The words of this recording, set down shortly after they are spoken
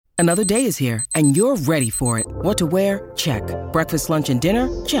Another day is here, and you're ready for it. What to wear? Check. Breakfast, lunch, and dinner?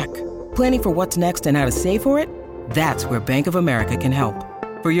 Check. Planning for what's next and how to save for it? That's where Bank of America can help.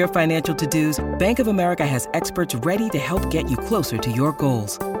 For your financial to-dos, Bank of America has experts ready to help get you closer to your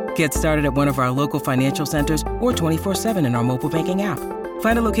goals. Get started at one of our local financial centers or 24/7 in our mobile banking app.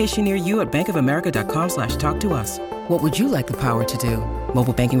 Find a location near you at bankofamerica.com/talktous. What would you like the power to do?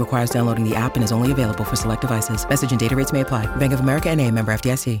 Mobile banking requires downloading the app and is only available for select devices. Message and data rates may apply. Bank of America N.A., member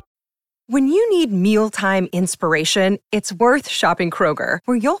FDIC. When you need mealtime inspiration, it's worth shopping Kroger,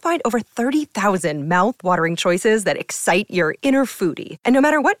 where you'll find over 30,000 mouth-watering choices that excite your inner foodie. And no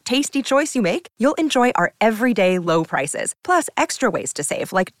matter what tasty choice you make, you'll enjoy our everyday low prices, plus extra ways to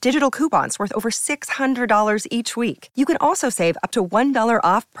save, like digital coupons worth over $600 each week. You can also save up to $1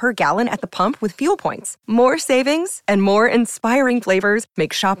 off per gallon at the pump with fuel points. More savings and more inspiring flavors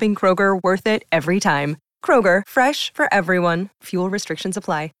make shopping Kroger worth it every time. Kroger, fresh for everyone. Fuel restrictions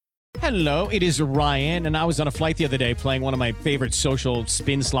apply. Hello, it is Ryan, and I was on a flight the other day playing one of my favorite social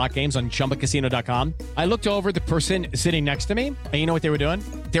spin slot games on ChumbaCasino.com. I looked over the person sitting next to me, and you know what they were doing?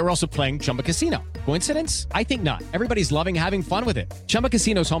 They were also playing Chumba Casino. Coincidence? I think not. Everybody's loving having fun with it. Chumba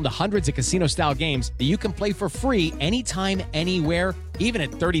Casino is home to hundreds of casino-style games that you can play for free anytime, anywhere, even at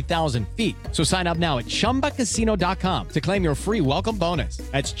 30,000 feet. So sign up now at ChumbaCasino.com to claim your free welcome bonus.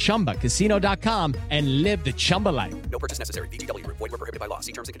 That's ChumbaCasino.com and live the Chumba life. No purchase necessary. VGW. Void where prohibited by law.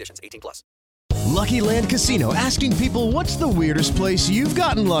 See terms and conditions. 18+. Lucky Land Casino, asking people, what's the weirdest place you've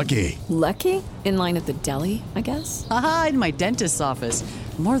gotten lucky? Lucky? In line at the deli, I guess? Aha, in my dentist's office.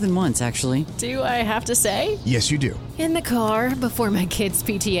 More than once, actually. Do I have to say? Yes, you do. In the car before my kids'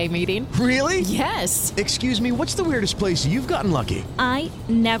 PTA meeting. Really? Yes. Excuse me, what's the weirdest place you've gotten lucky? I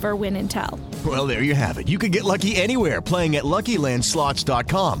never win and tell. Well, there you have it. You can get lucky anywhere, playing at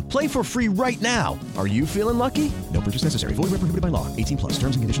LuckyLandSlots.com. Play for free right now. Are you feeling lucky? No purchase necessary. Void where prohibited by law. 18+.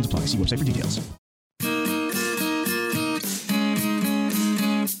 Terms and conditions apply. See website for details.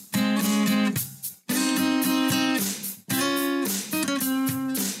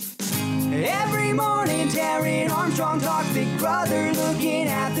 Every morning, Darren Armstrong talks Big Brother, looking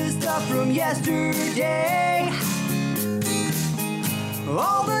at the stuff from yesterday.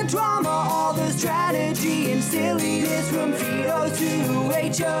 All the drama, all the strategy and silliness from Fritos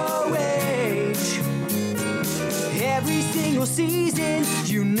to HOH. Every single season,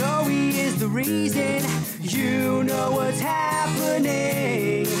 you know he is the reason. You know what's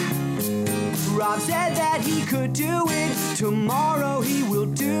happening. Rob said that he could do it. Tomorrow he will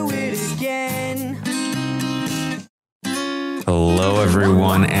do it again. Hello,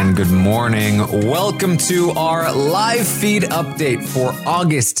 everyone, and good morning. Welcome to our live feed update for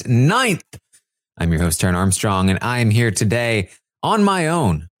August 9th. I'm your host, Darren Armstrong, and I am here today on my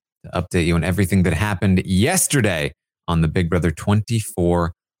own to update you on everything that happened yesterday on the Big Brother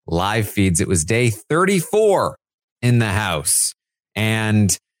 24 live feeds. It was day 34 in the house,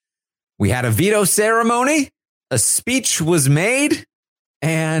 and we had a veto ceremony, a speech was made,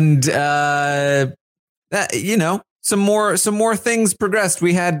 and, some more things progressed.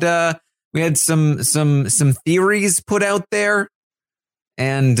 We had some theories put out there,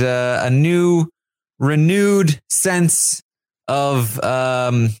 and a new renewed sense of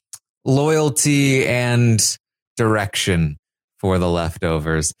loyalty and direction for the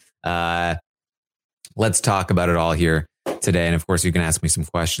leftovers. Let's talk about it all here today, and of course, you can ask me some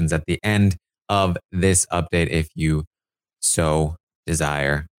questions at the end of this update if you so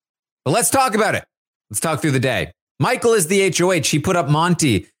desire. But let's talk about it. Let's talk through the day. Michael is the HOH. He put up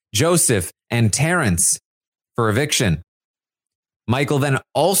Monty, Joseph, and Terrence for eviction. Michael then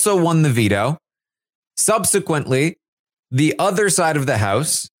also won the veto. Subsequently, the other side of the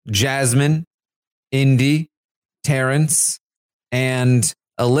house, Jasmine, Indy, Terrence, and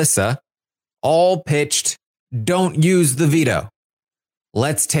Alyssa, all pitched, don't use the veto.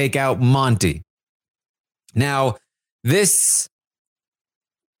 Let's take out Monty. Now, this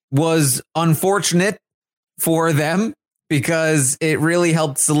was unfortunate for them because it really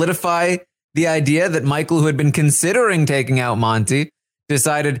helped solidify the idea that Michael, who had been considering taking out Monty,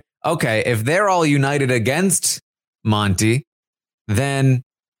 decided, okay, if they're all united against Monty, then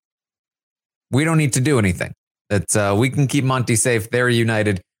we don't need to do anything. That we can keep Monty safe. They're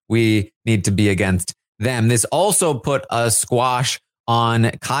united. We need to be against them. This also put a squash on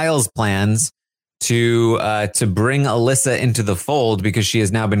Kyle's plans to bring Alyssa into the fold because she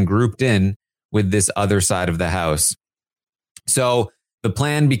has now been grouped in with this other side of the house. So the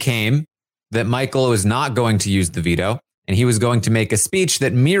plan became that Michael was not going to use the veto, and he was going to make a speech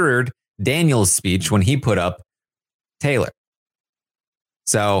that mirrored Daniel's speech when he put up Taylor.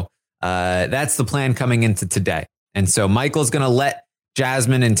 So that's the plan coming into today. And so Michael's going to let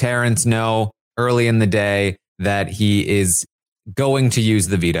Jasmine and Terrence know early in the day that he is going to use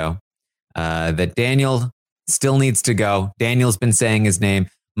the veto, that Daniel still needs to go. Daniel's been saying his name.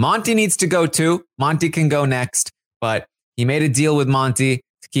 Monty needs to go too. Monty can go next, but he made a deal with Monty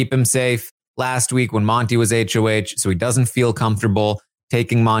to keep him safe last week when Monty was HOH, so he doesn't feel comfortable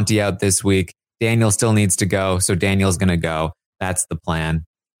taking Monty out this week. Daniel still needs to go, so Daniel's going to go. That's the plan.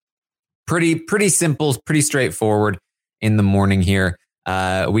 Pretty simple, pretty straightforward in the morning here.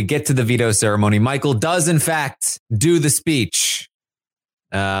 We get to the veto ceremony. Michael does, in fact, do the speech.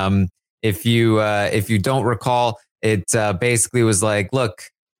 If you don't recall, it basically was like, look,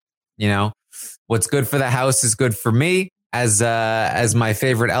 what's good for the house is good for me, as my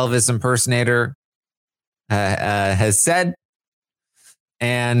favorite Elvis impersonator has said.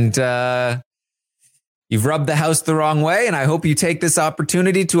 And you've rubbed the house the wrong way, and I hope you take this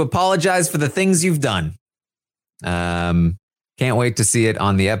opportunity to apologize for the things you've done. Can't wait to see it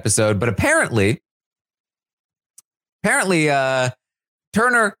on the episode. But apparently,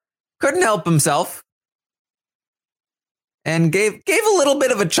 Turner couldn't help himself and gave a little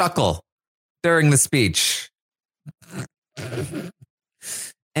bit of a chuckle during the speech.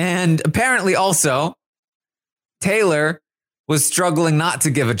 And apparently also, Taylor was struggling not to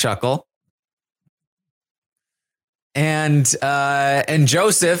give a chuckle. And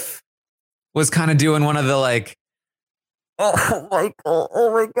Joseph was kind of doing one of the like, oh, Michael,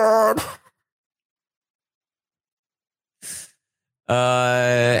 oh my God.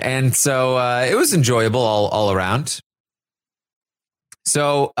 And so it was enjoyable all around.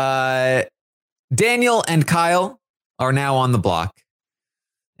 So Daniel and Kyle are now on the block,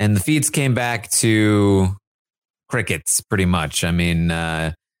 and the feeds came back to crickets pretty much. I mean,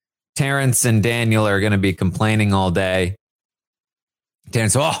 Terrence and Daniel are going to be complaining all day.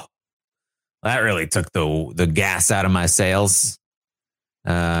 Terrence, oh, that really took the gas out of my sails.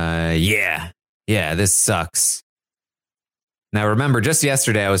 Yeah, this sucks. Now, remember, just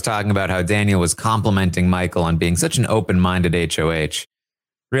yesterday, I was talking about how Daniel was complimenting Michael on being such an open-minded HOH,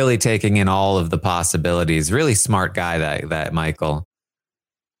 really taking in all of the possibilities. Really smart guy, that Michael.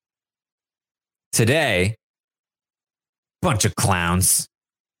 Today, bunch of clowns.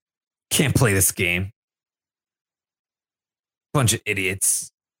 Can't play this game. Bunch of idiots.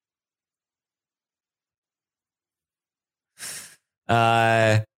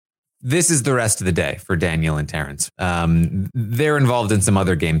 This is the rest of the day for Daniel and Terrence. They're involved in some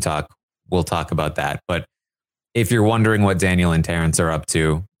other game talk. We'll talk about that. But if you're wondering what Daniel and Terrence are up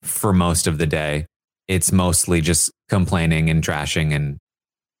to for most of the day, it's mostly just complaining and trashing and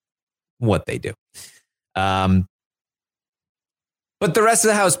what they do. But the rest of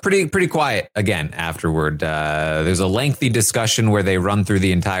the house, pretty quiet again afterward. There's a lengthy discussion where they run through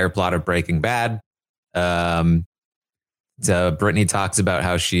the entire plot of Breaking Bad. Brittany talks about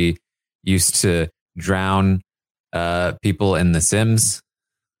how she used to drown people in The Sims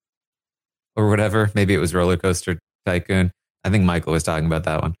or whatever. Maybe it was Roller Coaster Tycoon. I think Michael was talking about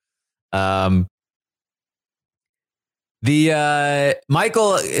that one.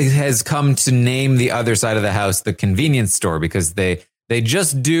 Michael has come to name the other side of the house the convenience store because they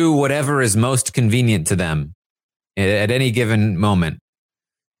just do whatever is most convenient to them at any given moment.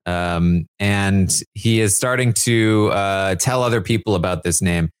 And he is starting to tell other people about this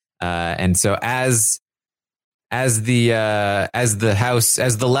name. And so as the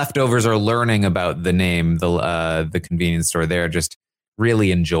leftovers are learning about the name, the convenience store, they're just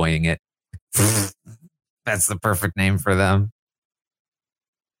really enjoying it. That's the perfect name for them.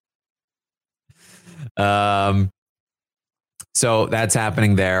 So that's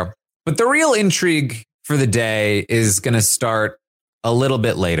happening there. But the real intrigue for the day is going to start a little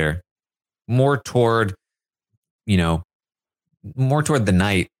bit later, more toward the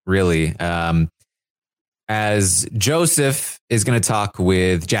night, really. As Joseph is going to talk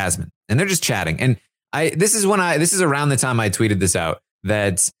with Jasmine, and they're just chatting. And this is around the time I tweeted this out,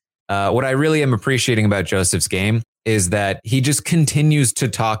 that what I really am appreciating about Joseph's game is that he just continues to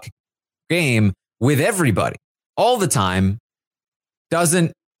talk game with everybody all the time. He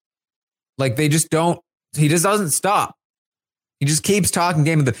just doesn't stop. He just keeps talking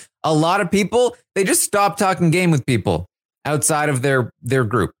game with them. A lot of people, they just stop talking game with people outside of their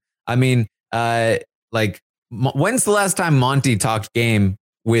group. I mean, when's the last time Monty talked game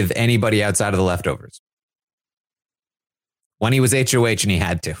with anybody outside of the leftovers? When he was HOH and he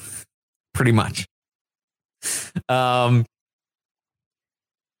had to, pretty much. And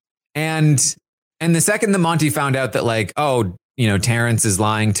the second that Monty found out that Terrence is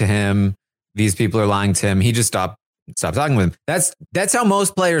lying to him, these people are lying to him, he just stopped talking with him. That's how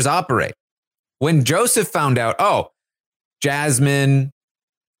most players operate. When Joseph found out, Jasmine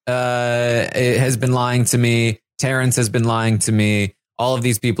has been lying to me. Terrence has been lying to me. All of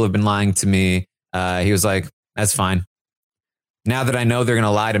these people have been lying to me. He was like, that's fine. Now that I know they're going to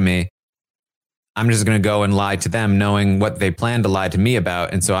lie to me, I'm just going to go and lie to them, knowing what they plan to lie to me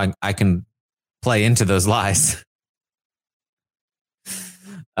about. And so I can play into those lies.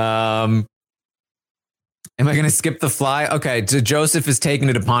 Am I going to skip the fly? Okay. So Joseph has taken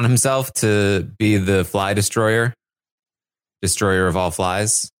it upon himself to be the fly destroyer of all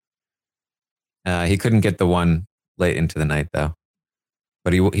flies. He couldn't get the one late into the night though,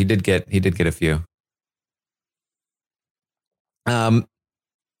 but he did get a few.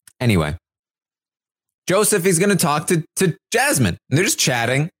 Anyway, Joseph is going to talk to Jasmine. And they're just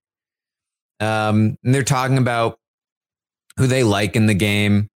chatting. And they're talking about who they like in the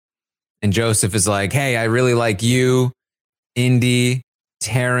game. And Joseph is like, hey, I really like you, Indy,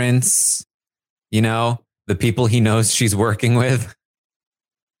 Terrence, the people he knows she's working with.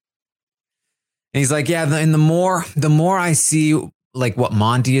 And he's like, yeah, and the more I see like what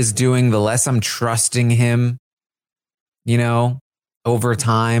Monty is doing, the less I'm trusting him, over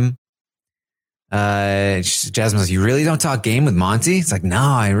time. Jasmine's like, you really don't talk game with Monty? It's like, no,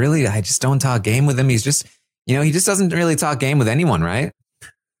 I just don't talk game with him. He's just, he just doesn't really talk game with anyone, right?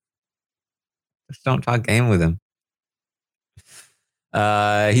 Just don't talk game with him.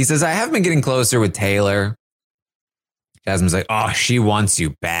 He says, I have been getting closer with Taylor. Jasmine's like, oh, she wants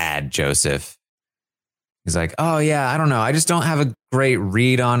you bad, Joseph. He's like, oh yeah, I don't know. I just don't have a great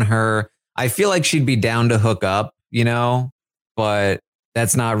read on her. I feel like she'd be down to hook up, but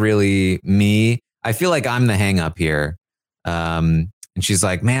that's not really me. I feel like I'm the hang up here. And she's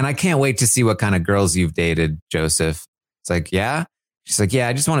like, man, I can't wait to see what kind of girls you've dated, Joseph. It's like, yeah. She's like, yeah,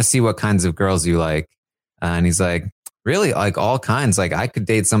 I just want to see what kinds of girls you like. And he's like, really? Like all kinds. Like I could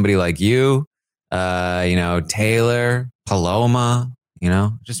date somebody like you, Taylor, Paloma,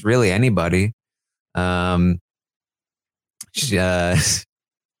 just really anybody. I just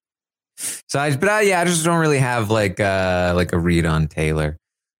don't really have like a read on Taylor.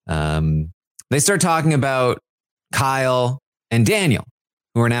 They start talking about Kyle and Daniel,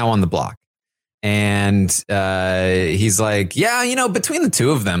 who are now on the block. And he's like, yeah, between the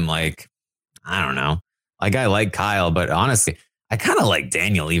two of them, like, I don't know. Like, I like Kyle, but honestly, I kind of like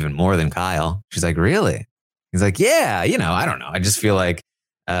Daniel even more than Kyle. She's like, really? He's like, yeah, I don't know. I just feel like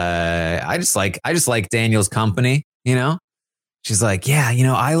I just like Daniel's company, She's like, yeah,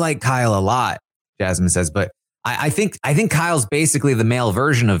 I like Kyle a lot, Jasmine says, but I think Kyle's basically the male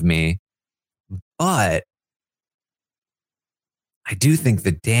version of me, but I do think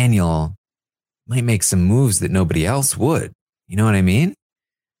that Daniel might make some moves that nobody else would. You know what I mean?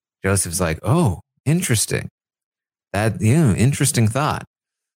 Joseph's like, oh, interesting. Interesting thought.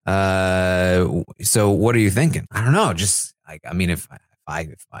 So what are you thinking? I don't know. Just like, I mean, if I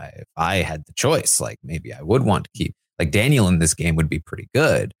had the choice, like maybe I would want to keep like Daniel in this game would be pretty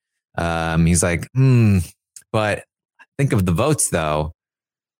good. He's like, but think of the votes though.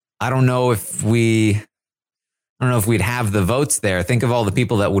 I don't know if we'd have the votes there. Think of all the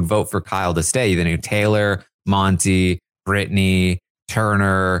people that would vote for Kyle to stay. Taylor, Monty, Brittany,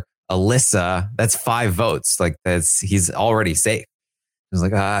 Turner, Alyssa. That's 5 votes. Like he's already safe. He's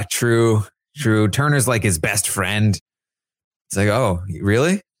like, true. Turner's like his best friend. It's like, oh,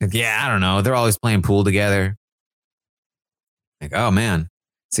 really? Like, yeah, I don't know. They're always playing pool together. Like, oh man.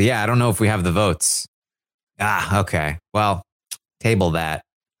 So yeah, I don't know if we have the votes. Okay. Well, table that.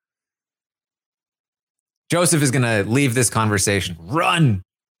 Joseph is going to leave this conversation, run,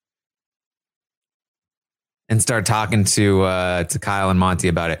 and start talking to Kyle and Monty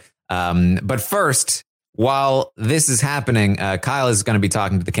about it. But first, while this is happening, Kyle is going to be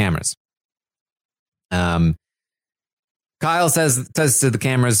talking to the cameras. Kyle says to the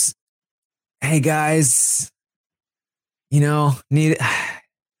cameras, "Hey guys, we need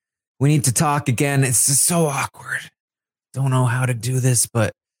to talk again. It's just so awkward. Don't know how to do this,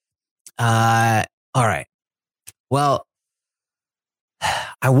 but all right. Well,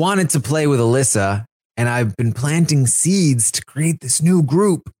 I wanted to play with Alyssa, and I've been planting seeds to create this new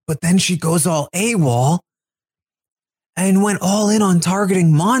group, but then she goes all AWOL and went all in on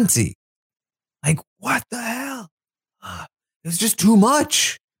targeting Monty. Like, what the hell? It was just too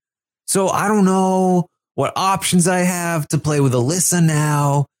much. So I don't know what options I have to play with Alyssa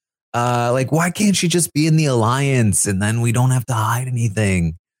now. Like, why can't she just be in the alliance and then we don't have to hide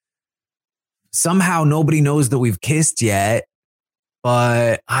anything? Somehow nobody knows that we've kissed yet,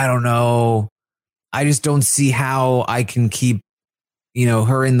 but I don't know. I just don't see how I can keep,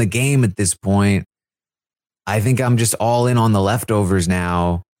 her in the game at this point. I think I'm just all in on the leftovers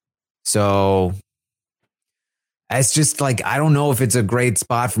now. So It's just like, I don't know if it's a great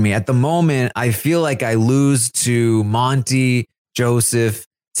spot for me. At the moment, I feel like I lose to Monty, Joseph,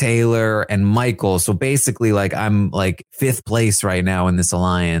 Taylor, and Michael. So basically, like, I'm like 5th place right now in this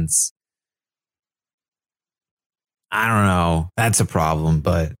alliance. I don't know. That's a problem,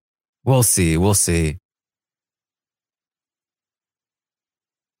 but we'll see. We'll see.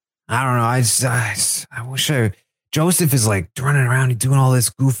 I don't know. I wish Joseph is like running around and doing all this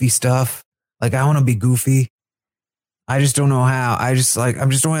goofy stuff. Like, I want to be goofy. I just don't know how. I just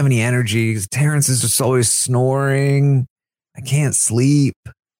don't have any energy. Terrence is just always snoring. I can't sleep.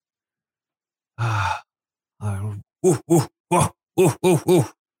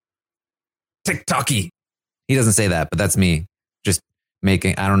 Tick-tocky. He doesn't say that, but that's me. Just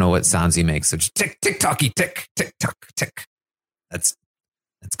making, I don't know what sounds he makes. So just tick-tocky, tick, tick-tock, tick. That's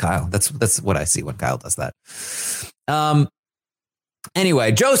Kyle. That's what I see when Kyle does that.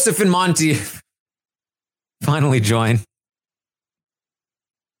 Anyway, Joseph and Monty finally join.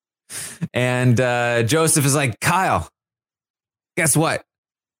 And Joseph is like, Kyle, guess what?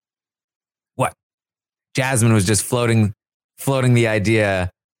 What? Jasmine was just floating the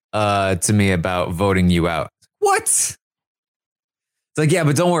idea to me about voting you out. What? It's like, yeah,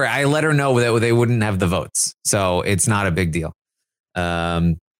 but don't worry. I let her know that they wouldn't have the votes. So it's not a big deal.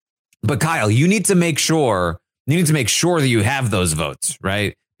 But Kyle, you need to make sure that you have those votes,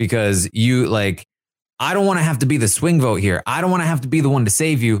 right? Because I don't want to have to be the swing vote here. I don't want to have to be the one to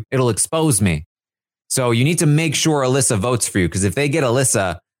save you. It'll expose me. So you need to make sure Alyssa votes for you. Because if they get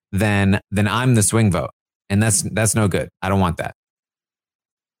Alyssa, then I'm the swing vote. And that's no good. I don't want that.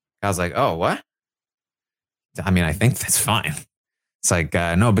 Kyle's like, oh, what? I mean, I think that's fine. It's like,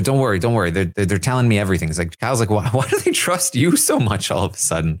 no, but don't worry. They're telling me everything. It's like, Kyle's like, why do they trust you so much all of a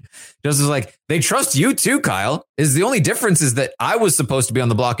sudden? Joseph's like, they trust you too, Kyle. The only difference is that I was supposed to be on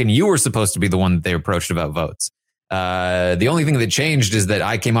the block and you were supposed to be the one that they approached about votes. The only thing that changed is that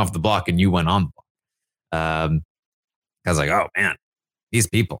I came off the block and you went on the block. Kyle's like, oh man, these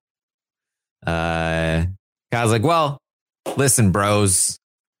people. Kyle's like, well, listen, bros.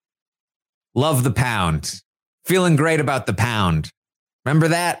 Love the pound. Feeling great about the pound. Remember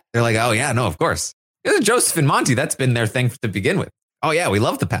that? They're like, oh, yeah, no, of course. Joseph and Monty, that's been their thing to begin with. Oh, yeah, we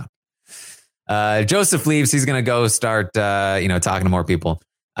love the pound. Joseph leaves. He's going to go start, talking to more people.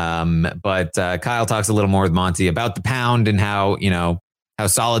 But Kyle talks a little more with Monty about the pound and how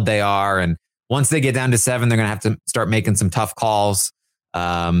solid they are. And once they get down to 7, they're going to have to start making some tough calls.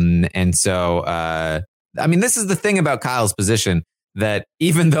 And so, this is the thing about Kyle's position, that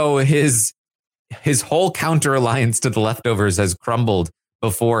even though his whole counter alliance to the leftovers has crumbled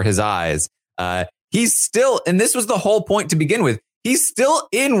before his eyes, he's still, and this was the whole point to begin with, he's still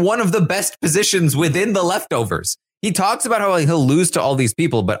in one of the best positions within the leftovers. He talks about how he'll lose to all these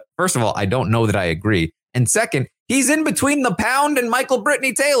people, but first of all, I don't know that I agree. And second, he's in between the pound and Michael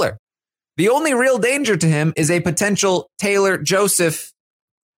Brittany Taylor. The only real danger to him is a potential Taylor-Joseph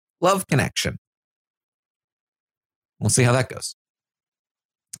love connection. We'll see how that goes.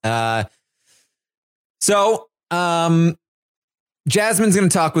 So Jasmine's going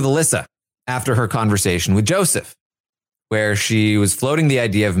to talk with Alyssa after her conversation with Joseph, where she was floating the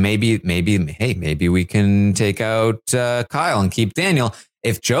idea of maybe we can take out Kyle and keep Daniel.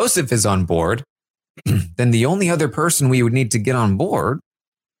 If Joseph is on board, then the only other person we would need to get on board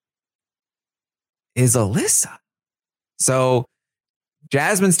is Alyssa. So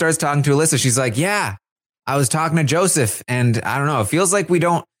Jasmine starts talking to Alyssa. She's like, yeah, I was talking to Joseph and I don't know. It feels like we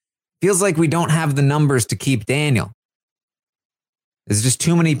don't have the numbers to keep Daniel. There's just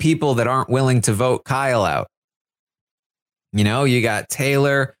too many people that aren't willing to vote Kyle out. You got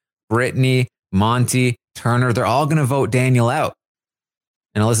Taylor, Brittany, Monty, Turner. They're all going to vote Daniel out.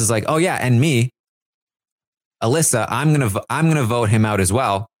 And Alyssa's like, oh yeah, and me, Alyssa, I'm going to vote him out as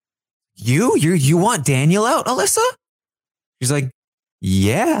well. You want Daniel out, Alyssa? She's like,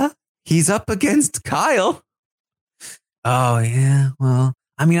 yeah, he's up against Kyle. Oh yeah, well,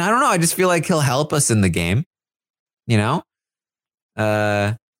 I don't know. I just feel like he'll help us in the game,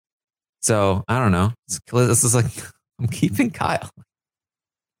 So I don't know. This is like, I'm keeping Kyle.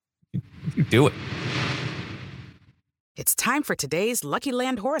 You do it. It's time for today's Lucky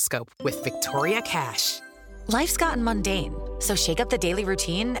Land horoscope with Victoria Cash. Life's gotten mundane, so shake up the daily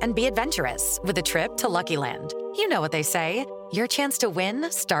routine and be adventurous with a trip to Lucky Land. You know what they say. Your chance to win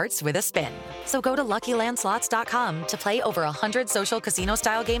starts with a spin. So go to LuckyLandSlots.com to play over 100 social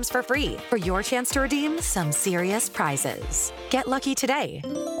casino-style games for free for your chance to redeem some serious prizes. Get lucky today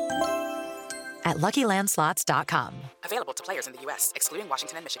at LuckyLandSlots.com. Available to players in the U.S., excluding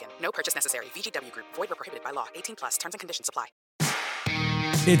Washington and Michigan. No purchase necessary. VGW Group. Void where prohibited by law. 18+. Terms and conditions apply.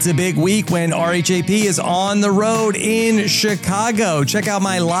 It's a big week when RHAP is on the road in Chicago. Check out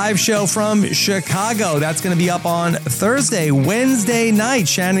my live show from Chicago. That's going to be up on Thursday. Wednesday night,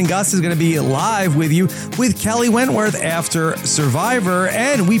 Shannon Gus is going to be live with you with Kelly Wentworth after Survivor.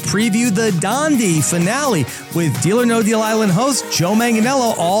 And we preview the Dondi finale with Deal or No Deal Island host Joe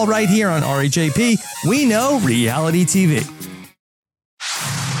Manganiello, all right here on RHAP. We know reality TV.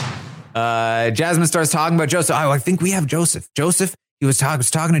 Jasmine starts talking about Joseph. Oh, I think we have Joseph. He was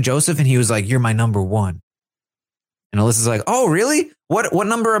talking to Joseph, and he was like, "You're my number one." And Alyssa's like, "Oh, really? What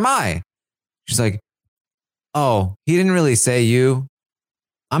number am I?" She's like, "Oh, he didn't really say you.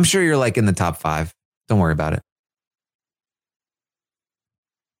 I'm sure you're like in the top 5. Don't worry about it."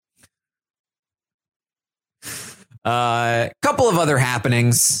 Couple of other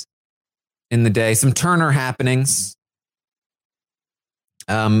happenings in the day. Some Turner happenings.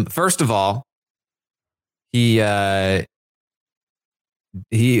 First of all, it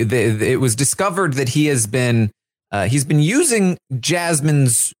was discovered that he's been using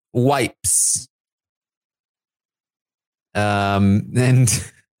Jasmine's wipes. And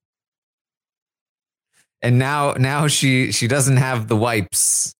now she doesn't have the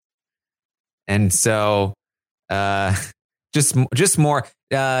wipes. And so just more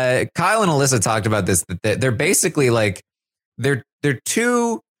Kyle and Alyssa talked about this, that they're basically like they're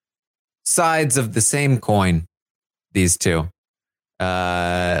two sides of the same coin, these two.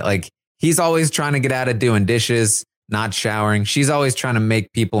 Like he's always trying to get out of doing dishes, not showering. She's always trying to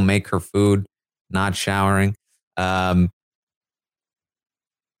make people make her food, not showering. They're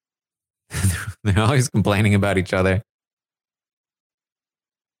always complaining about each other.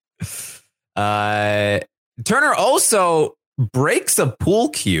 Turner also breaks a pool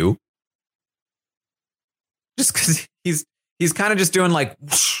cue just because he's kind of just doing like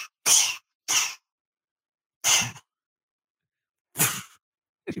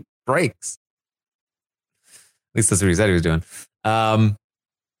he breaks. At least that's what he said he was doing.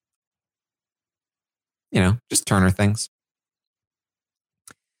 Just Turner things.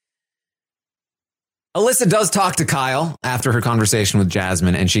 Alyssa does talk to Kyle after her conversation with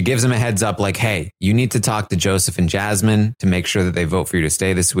Jasmine, and she gives him a heads up like, hey, you need to talk to Joseph and Jasmine to make sure that they vote for you to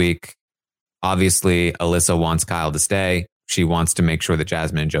stay this week. Obviously, Alyssa wants Kyle to stay. She wants to make sure that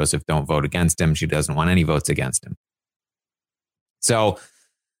Jasmine and Joseph don't vote against him. She doesn't want any votes against him. So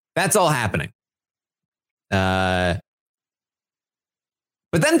that's all happening. But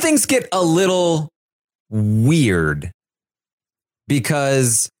then things get a little weird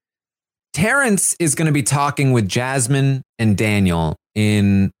because Terrence is going to be talking with Jasmine and Daniel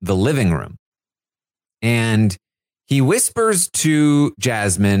in the living room. And he whispers to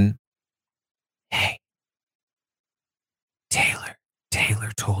Jasmine, hey, Taylor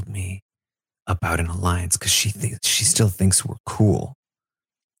told me about an alliance because she still thinks we're cool.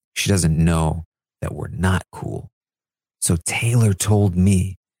 She doesn't know that we're not cool. So Taylor told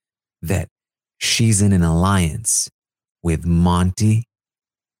me that she's in an alliance with Monty,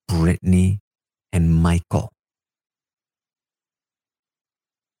 Brittany, and Michael.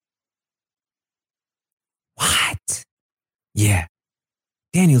 What? Yeah.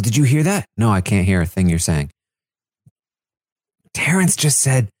 Daniel, did you hear that? No, I can't hear a thing you're saying. Terrence just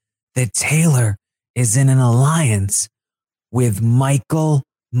said that Taylor is in an alliance with Michael,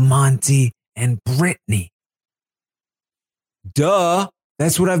 Monty, and Brittany. Duh.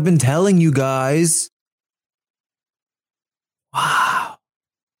 That's what I've been telling you guys. Wow.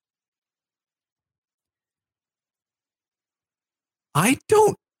 I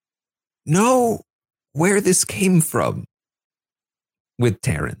don't know where this came from with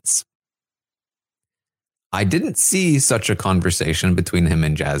Terrence. I didn't see such a conversation between him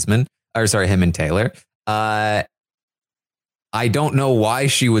and him and Taylor. I don't know why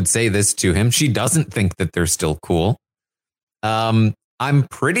she would say this to him. She doesn't think that they're still cool. I'm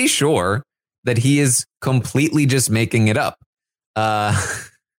pretty sure that he is completely just making it up.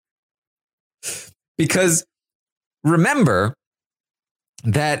 Because remember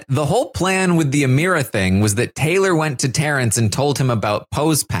that the whole plan with the Amira thing was that Taylor went to Terrence and told him about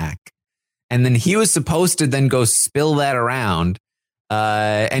Pose Pack. And then he was supposed to then go spill that around.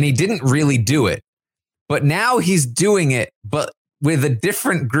 And he didn't really do it. But now he's doing it, but with a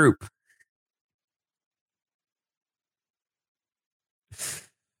different group.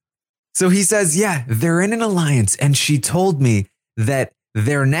 So he says, yeah, they're in an alliance. And she told me that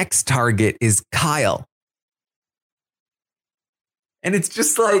their next target is Kyle. And it's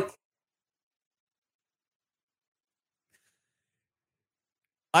just like,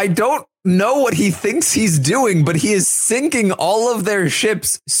 I don't know what he thinks he's doing, but he is sinking all of their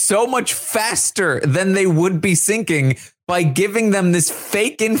ships so much faster than they would be sinking by giving them this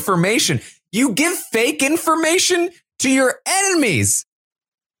fake information. You give fake information to your enemies.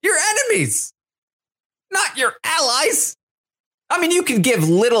 Your enemies, not your allies. I mean, you can give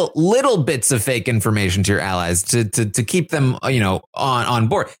little bits of fake information to your allies to keep them, on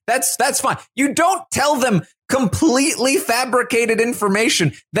board. That's fine. You don't tell them completely fabricated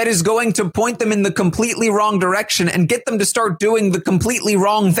information that is going to point them in the completely wrong direction and get them to start doing the completely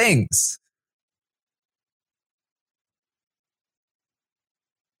wrong things.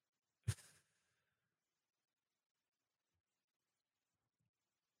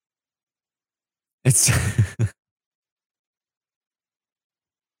 It's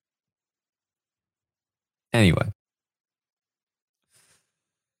anyway.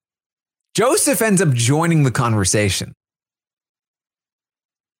 Joseph ends up joining the conversation.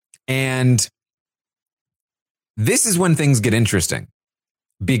 And this is when things get interesting.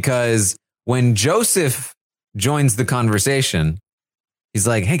 Because when Joseph joins the conversation, he's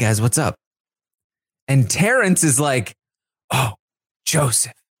like, hey guys, what's up? And Terrence is like, oh,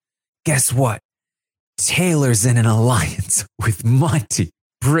 Joseph, guess what? Taylor's in an alliance with Monty,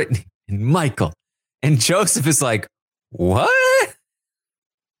 Brittany, and Michael. And Joseph is like, what?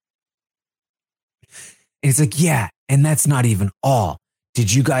 And he's like, yeah, and that's not even all.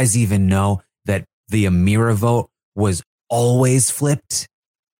 Did you guys even know that the Amira vote was always flipped?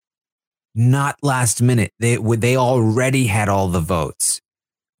 Not last minute. They already had all the votes.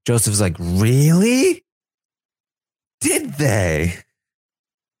 Joseph's like, really? Did they?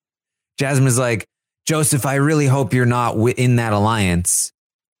 Jasmine's like, Joseph, I really hope you're not in that alliance.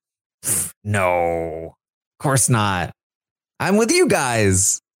 No, of course not. I'm with you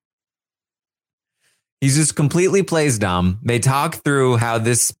guys. He just completely plays dumb. They talk through how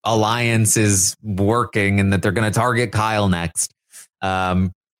this alliance is working and that they're going to target Kyle next.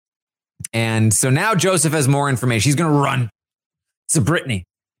 And so now Joseph has more information. He's going to run. So Brittany,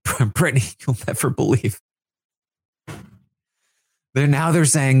 you'll never believe. They're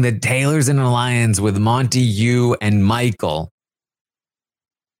saying that Taylor's in an alliance with Monty, you, and Michael.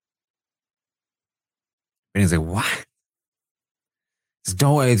 And he's like, what?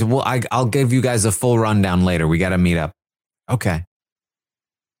 Don't worry. I'll give you guys a full rundown later. We got to meet up. Okay.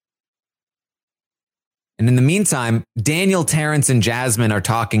 And in the meantime, Daniel, Terrence, and Jasmine are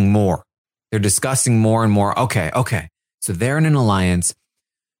talking more. They're discussing more and more. Okay. So they're in an alliance.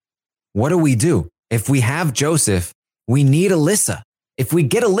 What do we do? If we have Joseph, we need Alyssa. If we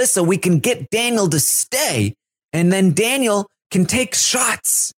get Alyssa, we can get Daniel to stay, and then Daniel can take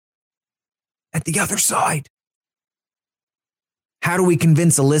shots at the other side. How do we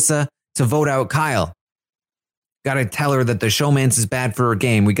convince Alyssa to vote out Kyle? Got to tell her that the showmance is bad for her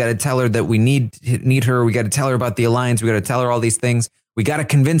game. We got to tell her that we need her. We got to tell her about the alliance. We got to tell her all these things. We got to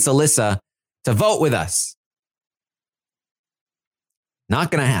convince Alyssa to vote with us. Not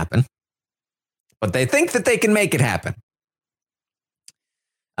going to happen. But they think that they can make it happen.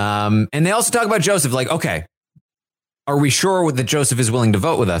 And they also talk about Joseph. Like, okay, are we sure that Joseph is willing to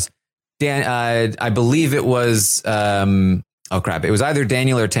vote with us? Dan, I believe it was... it was either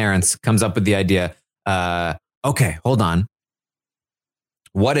Daniel or Terrence comes up with the idea. Okay, hold on.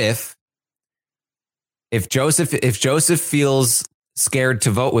 What if Joseph feels scared to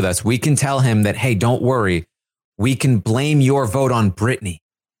vote with us, we can tell him that, hey, don't worry. We can blame your vote on Brittany.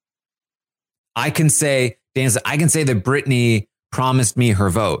 I can say that Brittany promised me her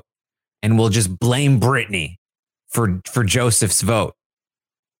vote, and we'll just blame Brittany for Joseph's vote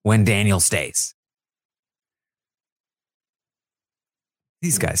when Daniel stays.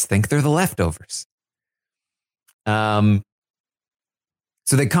 These guys think they're the leftovers. So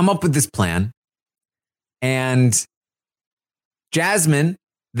they come up with this plan, and Jasmine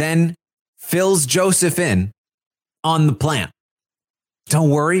then fills Joseph in on the plan. Don't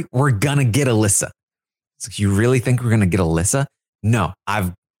worry, we're gonna get Alyssa. It's like, you really think we're gonna get Alyssa? No,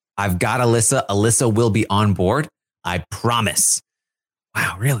 I've got Alyssa. Alyssa will be on board. I promise.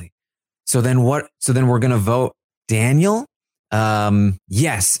 Wow, really? So then what? So then we're gonna vote Daniel.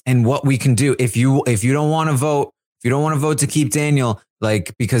 Yes. And what we can do, if you don't want to vote to keep Daniel,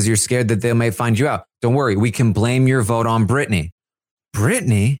 like, because you're scared that they may find you out, don't worry. We can blame your vote on Brittany.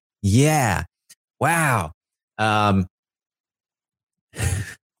 Brittany? Yeah. Wow. So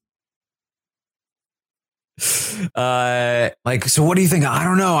what do you think? I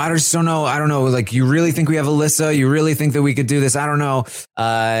don't know. I just don't know. I don't know. Like, you really think we have Alyssa? You really think that we could do this? I don't know.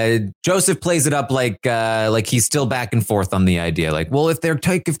 Joseph plays it up like he's still back and forth on the idea. Like, well, if they're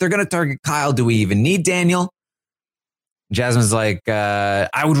going to target Kyle, do we even need Daniel? Jasmine's like,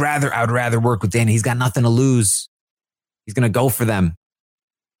 I would rather work with Daniel. He's got nothing to lose. He's going to go for them.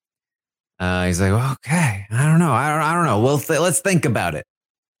 He's like, okay, I don't know. I don't know. Well, let's think about it.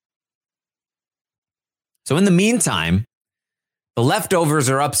 So in the meantime, the leftovers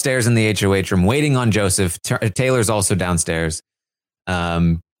are upstairs in the HOH room waiting on Joseph. Taylor's also downstairs.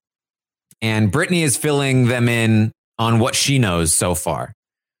 And Brittany is filling them in on what she knows so far.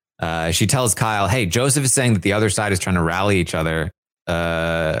 She tells Kyle, hey, Joseph is saying that the other side is trying to rally each other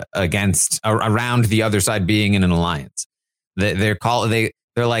around the other side being in an alliance. They're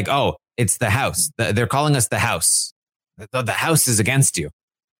like, oh, it's the house. They're calling us the house. The house is against you.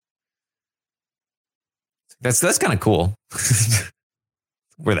 That's kind of cool.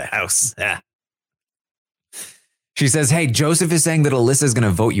 We're the house. Yeah. She says, hey, Joseph is saying that Alyssa is going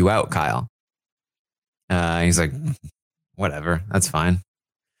to vote you out, Kyle. He's like, whatever. That's fine.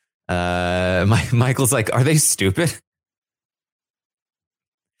 Michael's like, are they stupid?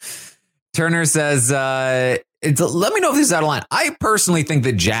 Turner says, let me know if this is out of line. I personally think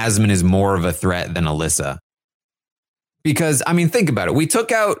that Jasmine is more of a threat than Alyssa. Because, I mean, think about it. We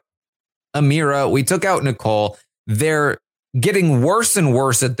took out Amira. We took out Nicole. They're getting worse and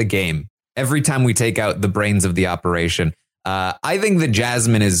worse at the game every time we take out the brains of the operation. I think that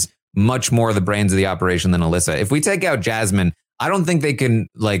Jasmine is much more the brains of the operation than Alyssa. If we take out Jasmine, I don't think they can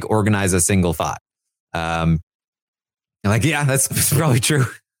like organize a single thought. Like, yeah, that's probably true.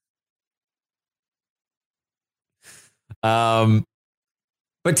 But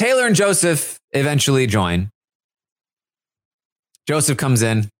Taylor and Joseph eventually join. Joseph comes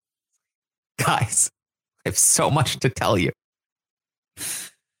in. Guys, I have so much to tell you.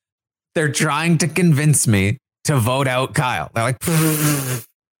 They're trying to convince me to vote out Kyle. They're like,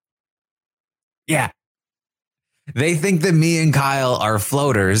 yeah. They think that me and Kyle are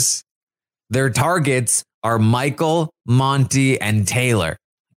floaters. Their targets are Michael, Monty, and Taylor.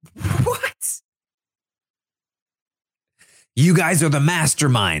 What? You guys are the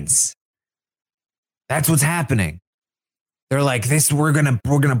masterminds. That's what's happening. They're like, we're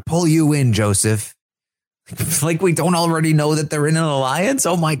gonna pull you in, Joseph. Like we don't already know that they're in an alliance.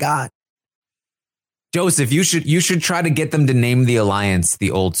 Oh my God. Joseph, you should try to get them to name the alliance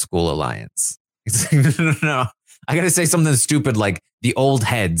the Old School Alliance. No. I gotta say something stupid like the Old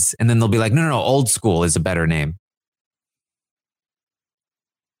Heads, and then they'll be like, no, Old School is a better name.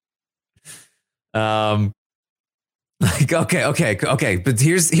 Like, okay. But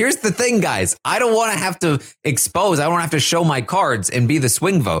here's the thing, guys. I don't want to have to expose. I don't have to show my cards and be the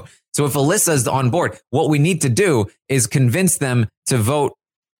swing vote. So if Alyssa's on board, what we need to do is convince them to vote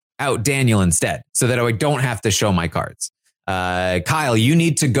out Daniel instead so that I don't have to show my cards. Kyle, you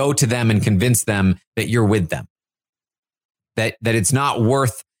need to go to them and convince them that you're with them. That it's not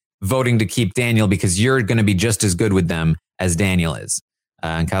worth voting to keep Daniel because you're going to be just as good with them as Daniel is.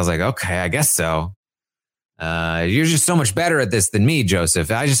 And Kyle's like, okay, I guess so. You're just so much better at this than me,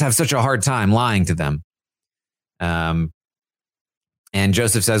 Joseph. I just have such a hard time lying to them. And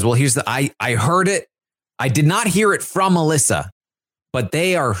Joseph says, well, I heard it. I did not hear it from Alyssa, but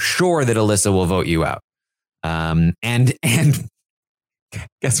they are sure that Alyssa will vote you out. And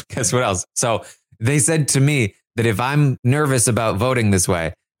guess what else? So they said to me that if I'm nervous about voting this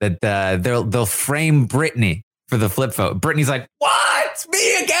way, that they'll frame Brittany for the flip vote. Brittany's like, what?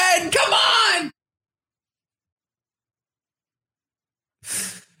 Me again? Come on.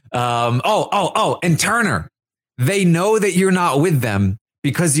 And Turner, they know that you're not with them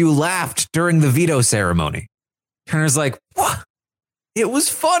because you laughed during the veto ceremony. Turner's like, what? It was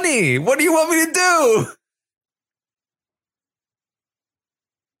funny. What do you want me to do?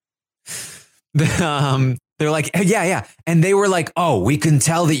 They're like, yeah. And they were like, oh, we can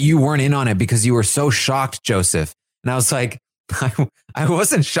tell that you weren't in on it because you were so shocked, Joseph. And I was like, I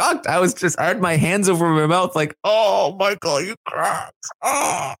wasn't shocked. I had my hands over my mouth like, oh, Michael, you cracked.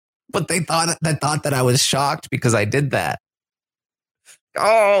 Oh. But they thought that I was shocked because I did that.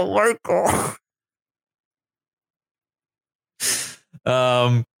 Oh, Michael.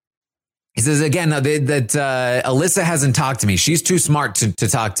 He says again that Alyssa hasn't talked to me. She's too smart to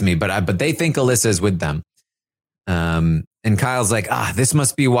talk to me, but they think Alyssa is with them. And Kyle's like, this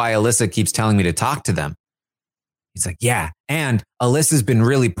must be why Alyssa keeps telling me to talk to them. He's like, yeah. And Alyssa's been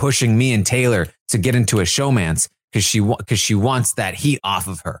really pushing me and Taylor to get into a showmance because she wants that heat off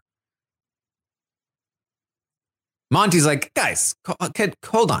of her. Monty's like, guys,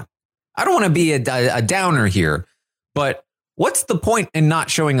 hold on. I don't want to be a downer here, but what's the point in not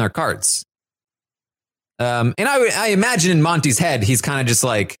showing our cards? And I imagine in Monty's head, he's kind of just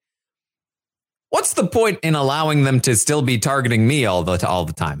like, what's the point in allowing them to still be targeting me all the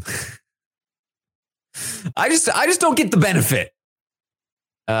time? I just don't get the benefit.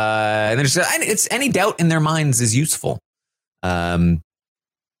 And then it's any doubt in their minds is useful.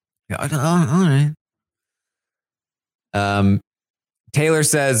 All right. Taylor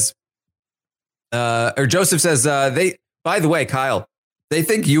says, or Joseph says, by the way, Kyle, they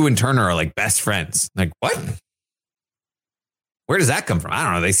think you and Turner are like best friends. Like, what? Where does that come from? I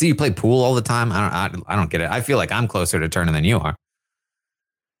don't know. They see you play pool all the time. I don't get it. I feel like I'm closer to Turner than you are.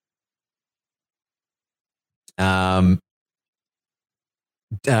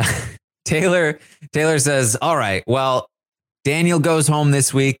 Taylor says, all right, well, Daniel goes home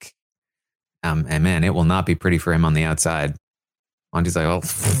this week. And man, it will not be pretty for him on the outside. Monty's like, oh,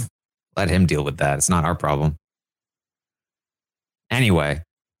 let him deal with that. It's not our problem. Anyway,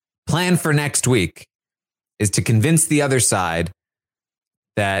 plan for next week is to convince the other side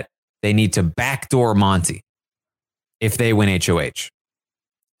that they need to backdoor Monty if they win HOH.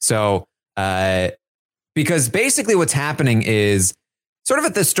 So, because basically what's happening is sort of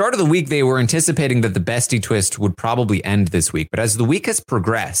at the start of the week, they were anticipating that the bestie twist would probably end this week. But as the week has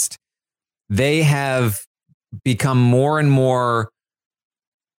progressed, they have become more and more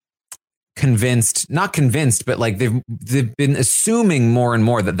not convinced, but like they've been assuming more and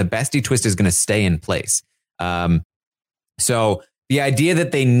more that the bestie twist is going to stay in place. So the idea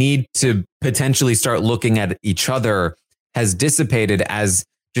that they need to potentially start looking at each other has dissipated as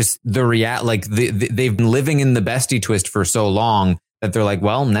just the they've been living in the bestie twist for so long that they're like,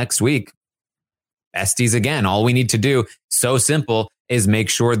 well, next week, besties again. All we need to do, so simple, is make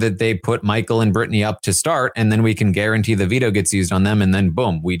sure that they put Michael and Brittany up to start, and then we can guarantee the veto gets used on them, and then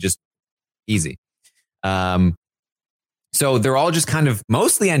boom, we just easy. So they're all just kind of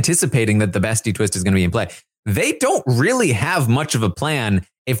mostly anticipating that the bestie twist is going to be in play. They don't really have much of a plan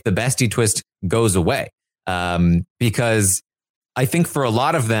if the bestie twist goes away, because I think for a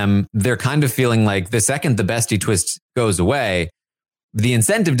lot of them, they're kind of feeling like the second the bestie twist goes away, the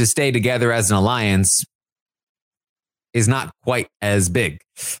incentive to stay together as an alliance is not quite as big.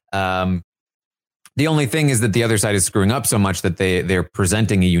 The only thing is that the other side is screwing up so much that they're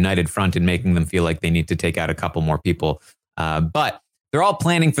presenting a united front and making them feel like they need to take out a couple more people. But they're all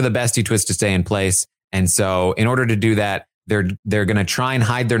planning for the bestie twist to stay in place. And so in order to do that, they're going to try and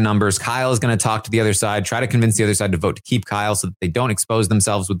hide their numbers. Kyle is going to talk to the other side, try to convince the other side to vote to keep Kyle so that they don't expose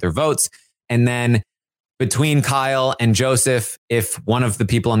themselves with their votes. And then between Kyle and Joseph, if one of the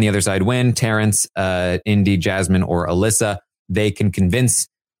people on the other side win, Terrence, Indy, Jasmine, or Alyssa, they can convince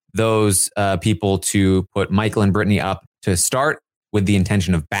those people to put Michael and Brittany up to start with the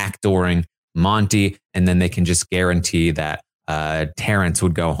intention of backdooring Monty. And then they can just guarantee that Terrence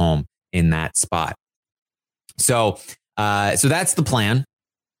would go home in that spot. So that's the plan.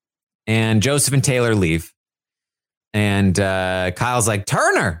 And Joseph and Taylor leave. And Kyle's like,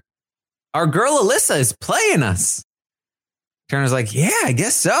 Turner, our girl Alyssa is playing us. Turner's like, yeah, I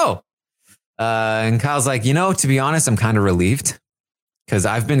guess so. And Kyle's like, to be honest, I'm kind of relieved because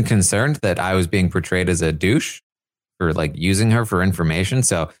I've been concerned that I was being portrayed as a douche for like using her for information.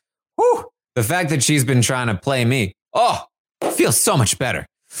 So the fact that she's been trying to play me, it feels so much better.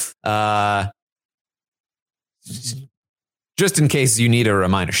 Just in case you need a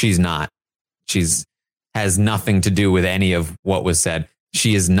reminder, she's not. Has nothing to do with any of what was said.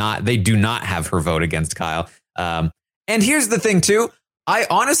 She is not. They do not have her vote against Kyle. And here's the thing, too. I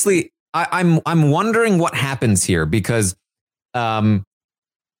honestly, I'm wondering what happens here because Kyle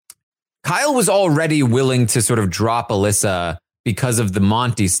was already willing to sort of drop Alyssa because of the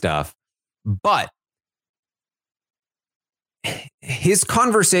Monty stuff. But his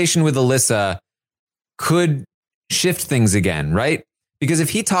conversation with Alyssa could shift things again, right? Because if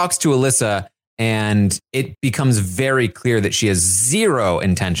he talks to Alyssa and it becomes very clear that she has zero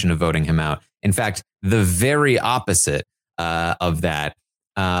intention of voting him out, in fact, the very opposite of that,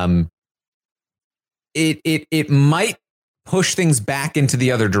 it might push things back into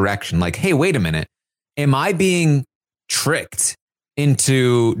the other direction. Like, hey, wait a minute. Am I being tricked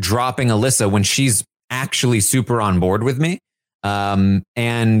into dropping Alyssa when she's actually super on board with me?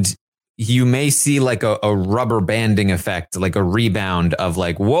 And you may see like a rubber banding effect, like a rebound of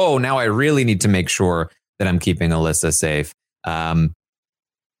like, whoa, now I really need to make sure that I'm keeping Alyssa safe.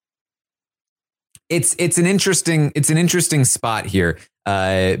 It's an interesting spot here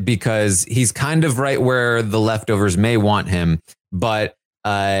because he's kind of right where the leftovers may want him, but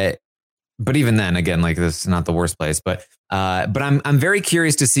even then, again, like this is not the worst place. But I'm very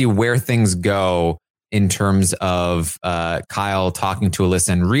curious to see where things go in terms of Kyle talking to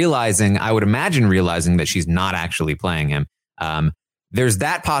Alyssa and I would imagine realizing that she's not actually playing him. There's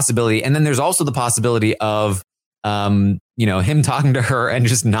that possibility. And then there's also the possibility of, him talking to her and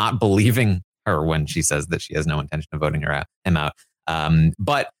just not believing her when she says that she has no intention of voting him out.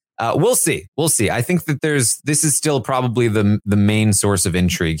 But we'll see. We'll see. I think that this is still probably the main source of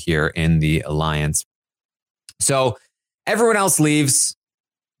intrigue here in the alliance. So everyone else leaves.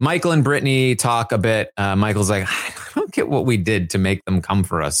 Michael and Brittany talk a bit. Michael's like, I don't get what we did to make them come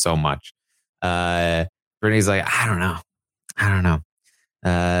for us so much. Brittany's like, I don't know.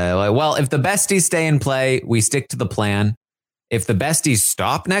 Well, if the besties stay in play, we stick to the plan. If the besties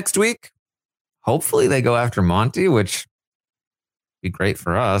stop next week, hopefully they go after Monty, which would be great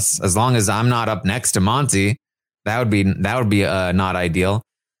for us. As long as I'm not up next to Monty, that would be not ideal.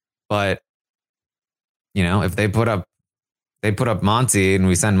 But if they put up Monty and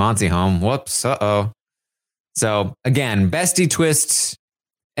we send Monty home, whoops, So again, bestie twists,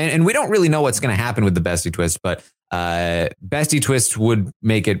 and we don't really know what's going to happen with the bestie twist, but bestie twist would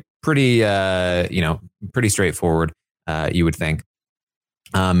make it pretty, pretty straightforward. You would think.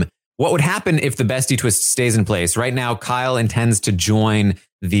 What would happen if the bestie twist stays in place? Right now, Kyle intends to join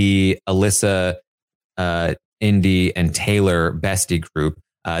the Alyssa, Indy, and Taylor bestie group.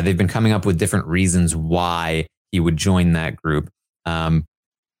 They've been coming up with different reasons why he would join that group.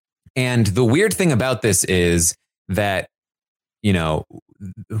 And the weird thing about this is that, there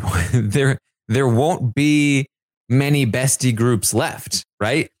won't be many bestie groups left,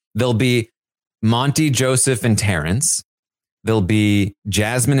 right? There'll be Monty, Joseph, and Terrence. There'll be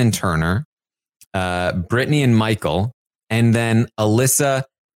Jasmine and Turner, Brittany and Michael, and then Alyssa,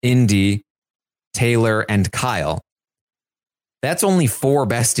 Indy, Taylor, and Kyle. That's only 4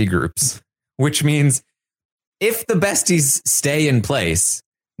 bestie groups, which means if the besties stay in place,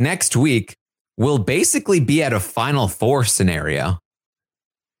 next week we'll basically be at a Final Four scenario.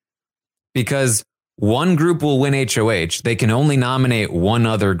 Because one group will win HOH. They can only nominate one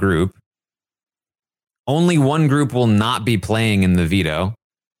other group. Only one group will not be playing in the veto.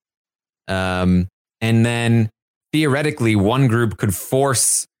 And then theoretically, one group could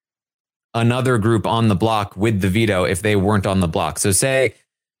force another group on the block with the veto if they weren't on the block. So say,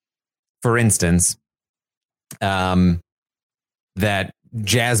 for instance, that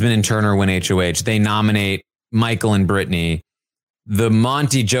Jasmine and Turner win HOH. They nominate Michael and Brittany. The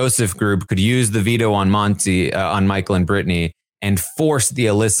Monty Joseph group could use the veto on on Michael and Brittany and force the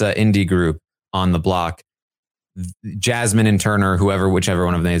Alyssa Indy group on the block. Jasmine and Turner, whichever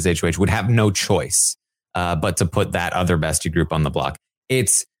one of them is HOH, would have no choice but to put that other bestie group on the block.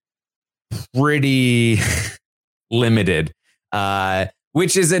 It's pretty limited,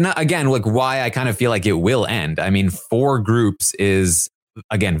 which is again like why I kind of feel like it will end. I mean, 4 groups is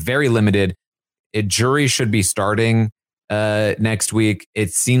again very limited. Jury should be starting next week.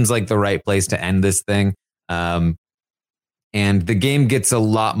 It seems like the right place to end this thing. And the game gets a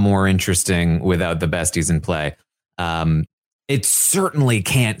lot more interesting without the besties in play. It certainly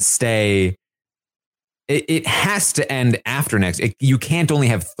can't stay. It has to end after next. You can't only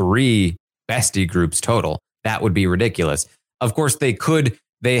have 3 bestie groups total. That would be ridiculous. Of course, they talked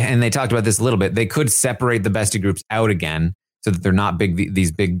about this a little bit. They could separate the bestie groups out again so that they're not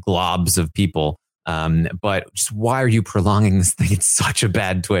these big globs of people. But just why are you prolonging this thing? It's such a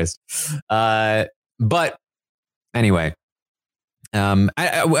bad twist. But anyway.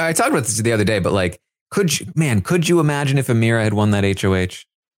 I talked about this the other day, but like, could you imagine if Amira had won that HOH?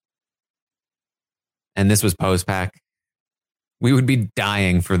 And this was post-pack? We would be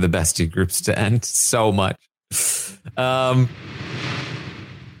dying for the bestie groups to end so much.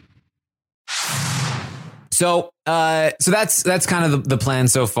 So that's kind of the plan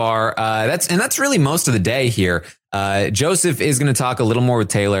so far. That's really most of the day here. Joseph is going to talk a little more with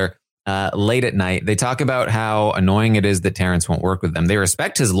Taylor. Late at night, they talk about how annoying it is that Terrence won't work with them. They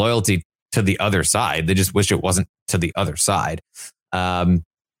respect his loyalty to the other side. They just wish it wasn't to the other side. And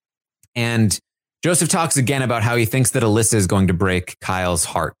Joseph talks again about how he thinks that Alyssa is going to break Kyle's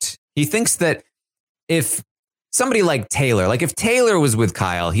heart. He thinks that if somebody like Taylor, like if Taylor was with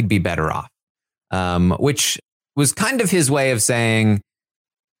Kyle, he'd be better off. Which was kind of his way of saying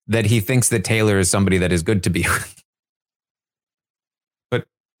that he thinks that Taylor is somebody that is good to be with.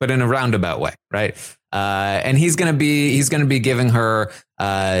 But in a roundabout way, right? And he's gonna be giving her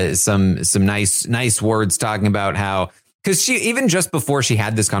some nice words, talking about how, because she, even just before she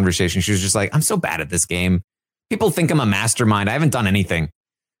had this conversation, she was just like, I'm so bad at this game. People think I'm a mastermind. I haven't done anything.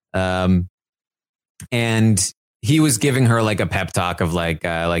 And he was giving her like a pep talk of like,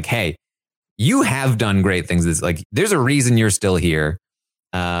 hey, you have done great things. This, like, there's a reason you're still here.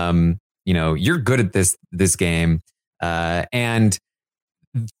 You're good at this game. And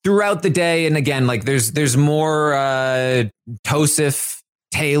throughout the day, and again, like there's more Tosif,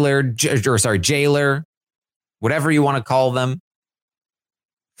 Taylor, Jailer, whatever you want to call them.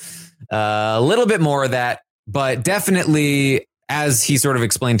 A little bit more of that, but definitely as he sort of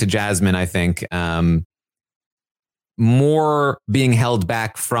explained to Jasmine, I think, more being held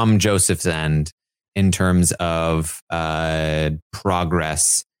back from Joseph's end in terms of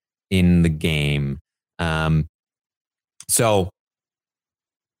progress in the game. So,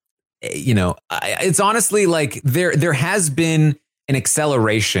 it's honestly like there has been an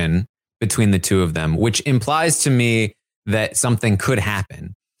acceleration between the two of them, which implies to me that something could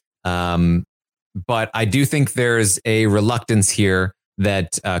happen. But I do think there's a reluctance here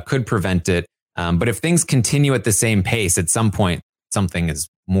that could prevent it. But if things continue at the same pace, at some point, something is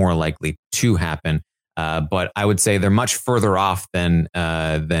more likely to happen. But I would say they're much further off than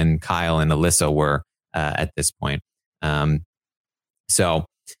Kyle and Alyssa were at this point. So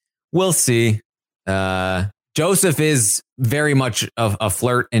we'll see. Joseph is very much a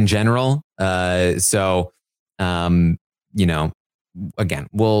flirt in general. So, again,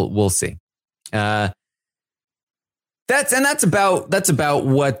 we'll see. That's about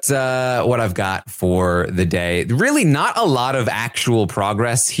what I've got for the day. Really not a lot of actual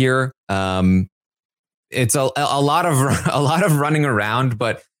progress here. It's a lot of running around,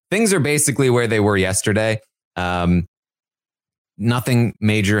 but things are basically where they were yesterday. Nothing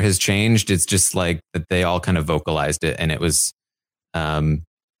major has changed. It's just like that they all kind of vocalized it, and it was kind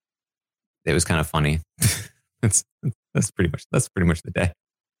of funny. that's pretty much the day.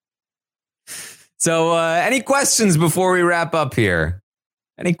 So, any questions before we wrap up here?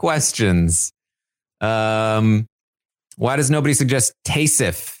 Any questions? Why does nobody suggest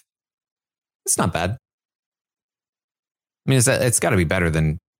Taysif? It's not bad. I mean, it's got to be better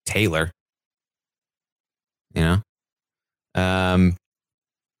than Taylor.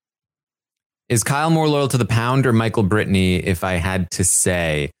 Is Kyle more loyal to the Pound or Michael Brittany, if I had to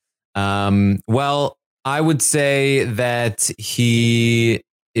say? Well, I would say that he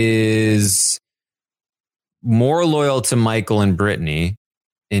is more loyal to Michael and Brittany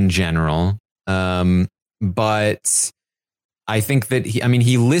in general. But I think that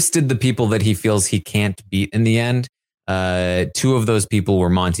he listed the people that he feels he can't beat in the end. Two of those people were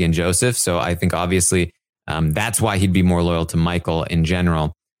Monty and Joseph. So I think obviously that's why he'd be more loyal to Michael in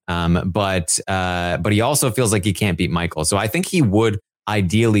general. But he also feels like he can't beat Michael. So I think he would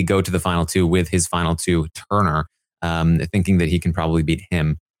ideally go to the final two with his final two, Turner, thinking that he can probably beat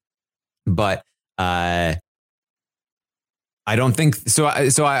him. But I don't think so.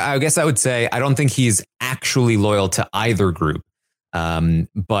 I guess I would say I don't think he's actually loyal to either group,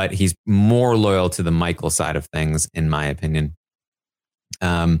 but he's more loyal to the Michael side of things, in my opinion.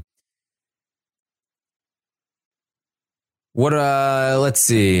 Let's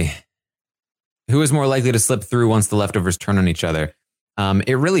see. Who is more likely to slip through once the leftovers turn on each other?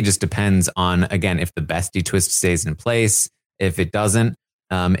 It really just depends on, again, if the bestie twist stays in place. If it doesn't,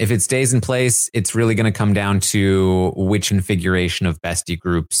 if it stays in place, it's really going to come down to which configuration of bestie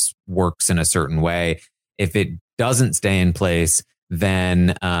groups works in a certain way. If it doesn't stay in place,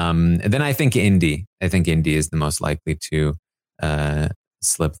 then I think Indy. I think Indy is the most likely to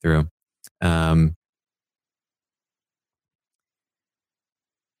slip through.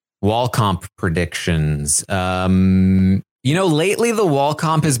 Wall comp predictions. Lately the wall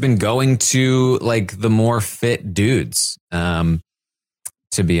comp has been going to like the more fit dudes. To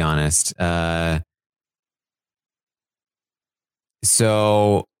be honest.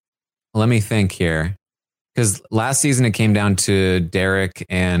 So let me think here. Because last season it came down to Derek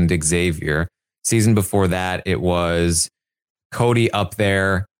and Xavier. Season before that, it was Cody up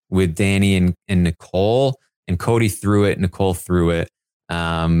there with Danny and Nicole. And Cody threw it, Nicole threw it.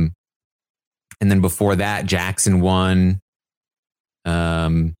 And then before that, Jackson won.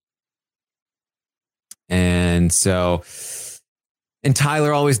 And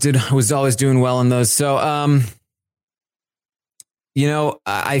Tyler was always doing well in those. So,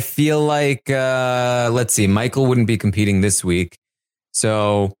 I feel like, let's see, Michael wouldn't be competing this week.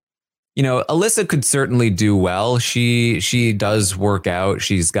 So, Alyssa could certainly do well. She does work out.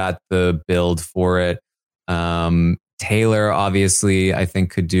 She's got the build for it. Taylor, obviously, I think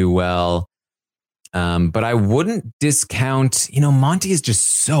could do well. But I wouldn't discount, Monty is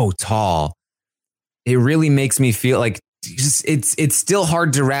just so tall. It really makes me feel like it's still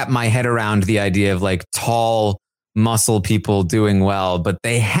hard to wrap my head around the idea of like tall muscle people doing well, but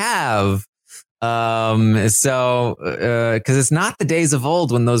they have. Because it's not the days of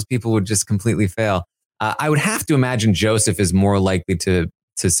old when those people would just completely fail. I would have to imagine Joseph is more likely to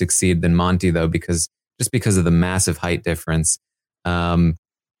succeed than Monty, though, because of the massive height difference. And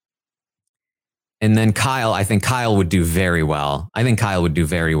then Kyle, I think Kyle would do very well.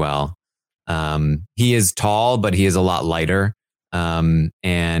 He is tall, but he is a lot lighter.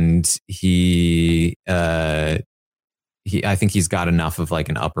 And he I think he's got enough of like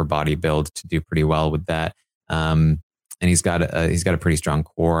an upper body build to do pretty well with that. And he's got a pretty strong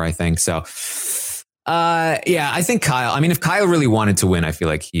core, I think. So, I think Kyle. I mean, if Kyle really wanted to win, I feel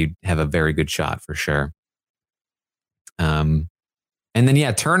like he'd have a very good shot for sure. And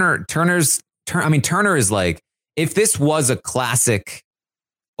then Turner is like, if this was a classic,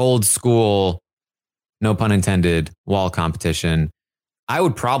 old school, no pun intended, wall competition, I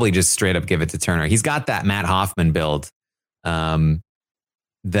would probably just straight up give it to Turner. He's got that Matt Hoffman build.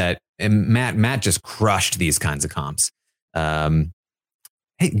 That Matt just crushed these kinds of comps. Hey,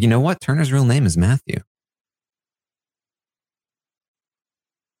 you know what? Turner's real name is Matthew.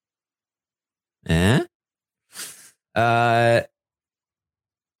 Anyway.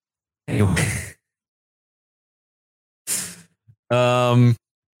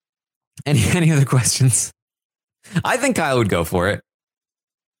 Any other questions? I think Kyle would go for it.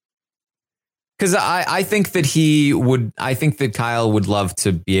 Because I think that Kyle would love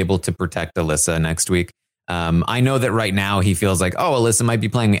to be able to protect Alyssa next week. I know that right now he feels like, oh, Alyssa might be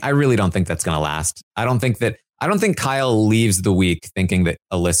playing me. I really don't think that's going to last. I don't think Kyle leaves the week thinking that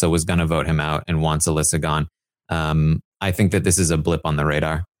Alyssa was going to vote him out and wants Alyssa gone. I think that this is a blip on the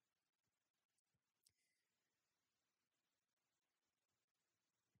radar.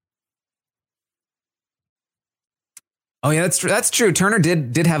 Oh yeah, that's true. Turner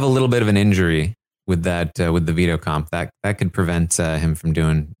did have a little bit of an injury with that with the veto comp that could prevent him from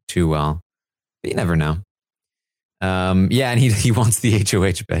doing too well. But you never know. And he wants the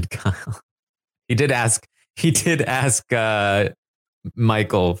HOH bed, Kyle. He did ask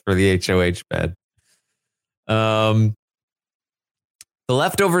Michael for the HOH bed. The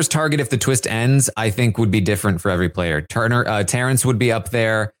leftovers target, if the twist ends, I think would be different for every player. Terrence would be up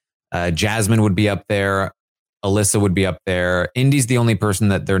there. Jasmine would be up there. Alyssa would be up there. Indy's the only person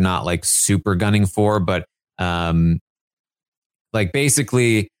that they're not like super gunning for, but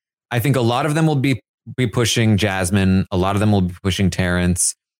basically, I think a lot of them will be pushing Jasmine. A lot of them will be pushing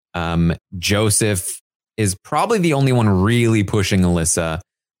Terrence. Joseph is probably the only one really pushing Alyssa.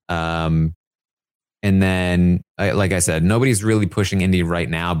 And then, like I said, nobody's really pushing Indy right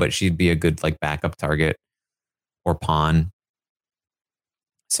now, but she'd be a good like backup target or pawn.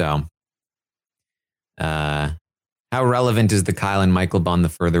 So. How relevant is the Kyle and Michael bond the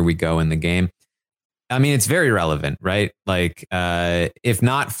further we go in the game? I mean, it's very relevant, right? Like, if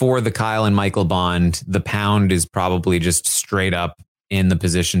not for the Kyle and Michael bond, the Pound is probably just straight up in the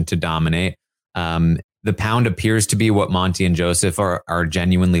position to dominate. The Pound appears to be what Monty and Joseph are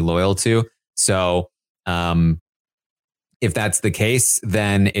genuinely loyal to. So, if that's the case,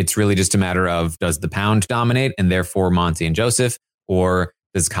 then it's really just a matter of, does the Pound dominate and therefore Monty and Joseph, or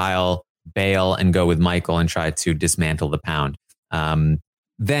does Kyle bail and go with Michael and try to dismantle the Pound?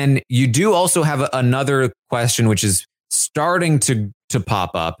 Then you do also have another question, which is starting to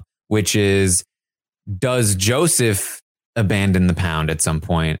pop up, which is, does Joseph abandon the Pound at some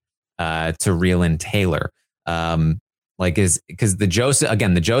point to reel in Taylor? Because the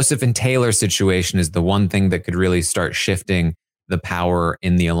Joseph and Taylor situation is the one thing that could really start shifting the power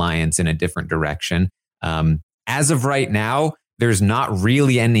in the alliance in a different direction. As of right now, there's not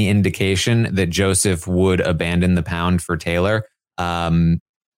really any indication that Joseph would abandon the Pound for Taylor.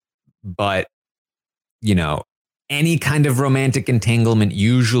 But, you know, any kind of romantic entanglement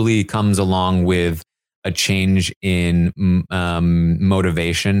usually comes along with a change in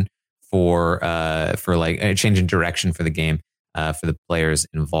motivation for like a change in direction for the game, for the players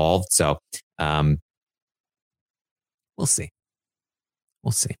involved. So we'll see.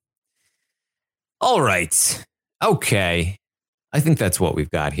 All right. Okay. I think that's what we've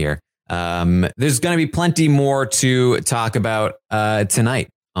got here. There's going to be plenty more to talk about tonight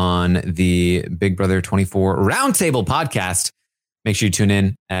on the Big Brother 24 Roundtable podcast. Make sure you tune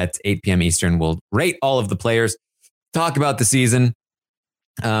in at 8 p.m. Eastern. We'll rate all of the players, talk about the season.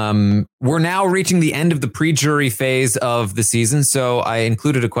 We're now reaching the end of the pre-jury phase of the season. So I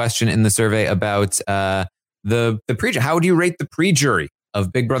included a question in the survey about the pre-jury. How would you rate the pre-jury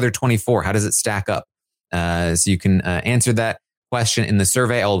of Big Brother 24? How does it stack up? So you can answer that question in the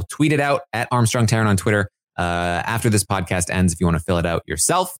survey. I'll tweet it out at Armstrong Taran on Twitter after this podcast ends if you want to fill it out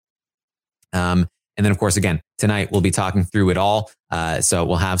yourself. And then, of course, again, tonight we'll be talking through it all. So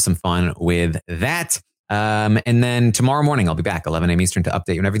we'll have some fun with that. And then tomorrow morning, I'll be back 11 a.m. Eastern to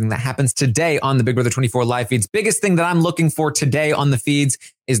update you on everything that happens today on the Big Brother 24 live feeds. Biggest thing that I'm looking for today on the feeds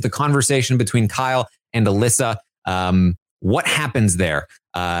is the conversation between Kyle and Alyssa. What happens there?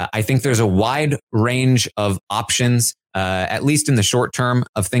 I think there's a wide range of options, at least in the short term,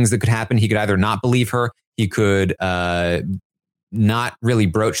 of things that could happen. He could either not believe her. He could not really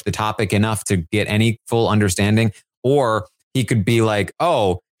broach the topic enough to get any full understanding, Or he could be like,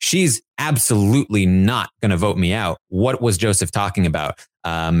 oh, she's absolutely not going to vote me out. What was Joseph talking about?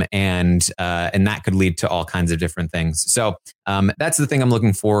 And that could lead to all kinds of different things. So that's the thing I'm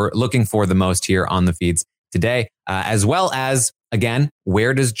looking for the most here on the feeds today, as well as, again,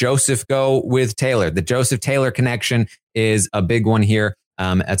 where does Joseph go with Taylor? The Joseph-Taylor connection is a big one here.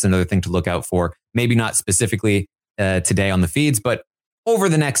 That's another thing to look out for. Maybe not specifically today on the feeds, but over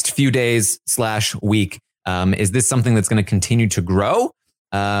the next few days / week. Is this something that's going to continue to grow?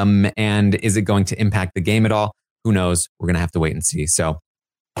 And is it going to impact the game at all? Who knows? We're going to have to wait and see. So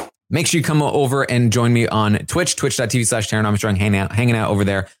make sure you come over and join me on Twitch, twitch.tv/Taran Armstrong, hanging out over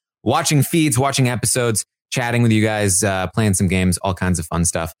there, watching feeds, watching episodes, chatting with you guys, playing some games, all kinds of fun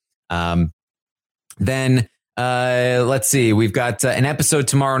stuff. Then let's see, we've got an episode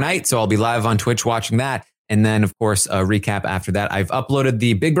tomorrow night, so I'll be live on Twitch watching that. And then, of course, a recap after that. I've uploaded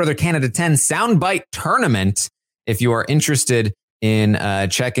the Big Brother Canada 10 Soundbite Tournament. If you are interested in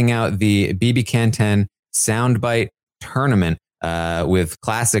checking out the BB Can 10 Soundbite Tournament with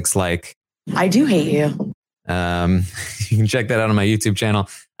classics like I Do Hate You. You can check that out on my YouTube channel,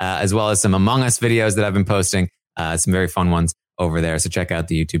 as well as some Among Us videos that I've been posting. Some very fun ones over there. So check out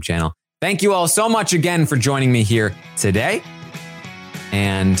the YouTube channel. Thank you all so much again for joining me here today.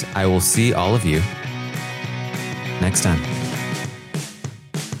 And I will see all of you next time.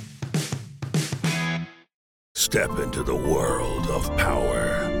 Step into the world of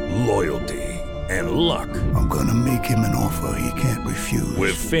power, loyalty, and luck. I'm gonna make him an offer he can't refuse.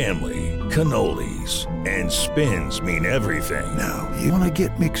 With family, cannolis, and spins mean everything. Now, you wanna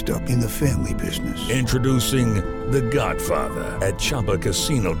get mixed up in the family business. Introducing The Godfather at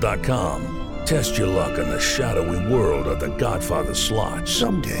ChumbaCasino.com. Test your luck in the shadowy world of The Godfather slot.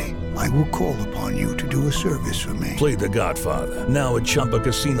 Someday, I will call upon you to do a service for me. Play The Godfather, now at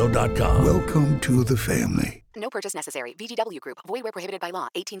ChumbaCasino.com. Welcome to the family. No purchase necessary. VGW Group. Void where prohibited by law.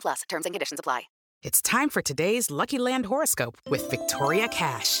 18+. Terms and conditions apply. It's time for today's Lucky Land horoscope with Victoria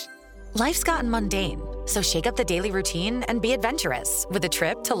Cash. Life's gotten mundane, so shake up the daily routine and be adventurous with a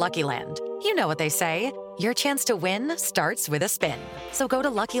trip to Lucky Land. You know what they say. Your chance to win starts with a spin. So go to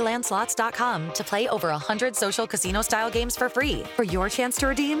LuckyLandSlots.com to play over 100 social casino-style games for free for your chance to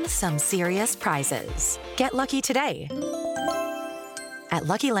redeem some serious prizes. Get lucky today at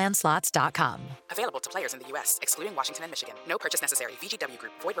LuckyLandSlots.com. Available to players in the U.S., excluding Washington and Michigan. No purchase necessary. VGW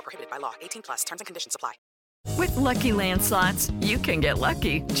Group. Void where prohibited by law. 18+. Terms and conditions apply. With Lucky Land Slots, you can get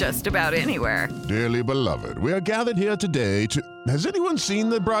lucky just about anywhere. Dearly beloved, we are gathered here today to... Has anyone seen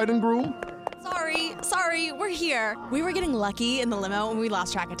the bride and groom? Sorry, we're here. We were getting lucky in the limo and we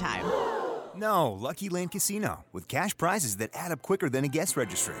lost track of time. No, Lucky Land Casino, with cash prizes that add up quicker than a guest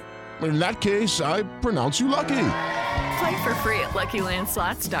registry. In that case, I pronounce you lucky. Play for free at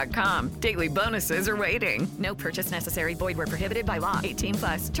LuckyLandSlots.com. Daily bonuses are waiting. No purchase necessary. Void where prohibited by law.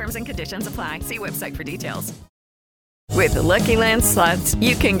 18+. Terms and conditions apply. See website for details. With the Lucky Land Slots,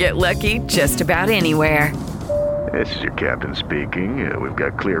 you can get lucky just about anywhere. This is your captain speaking. We've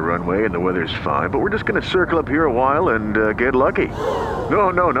got clear runway and the weather's fine, but we're just going to circle up here a while and get lucky.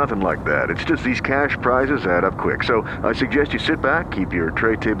 No, nothing like that. It's just these cash prizes add up quick. So I suggest you sit back, keep your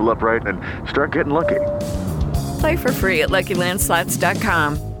tray table upright, and start getting lucky. Play for free at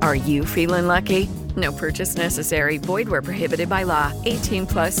LuckyLandSlots.com. Are you feeling lucky? No purchase necessary. Void where prohibited by law.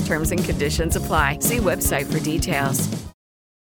 18+ terms and conditions apply. See website for details.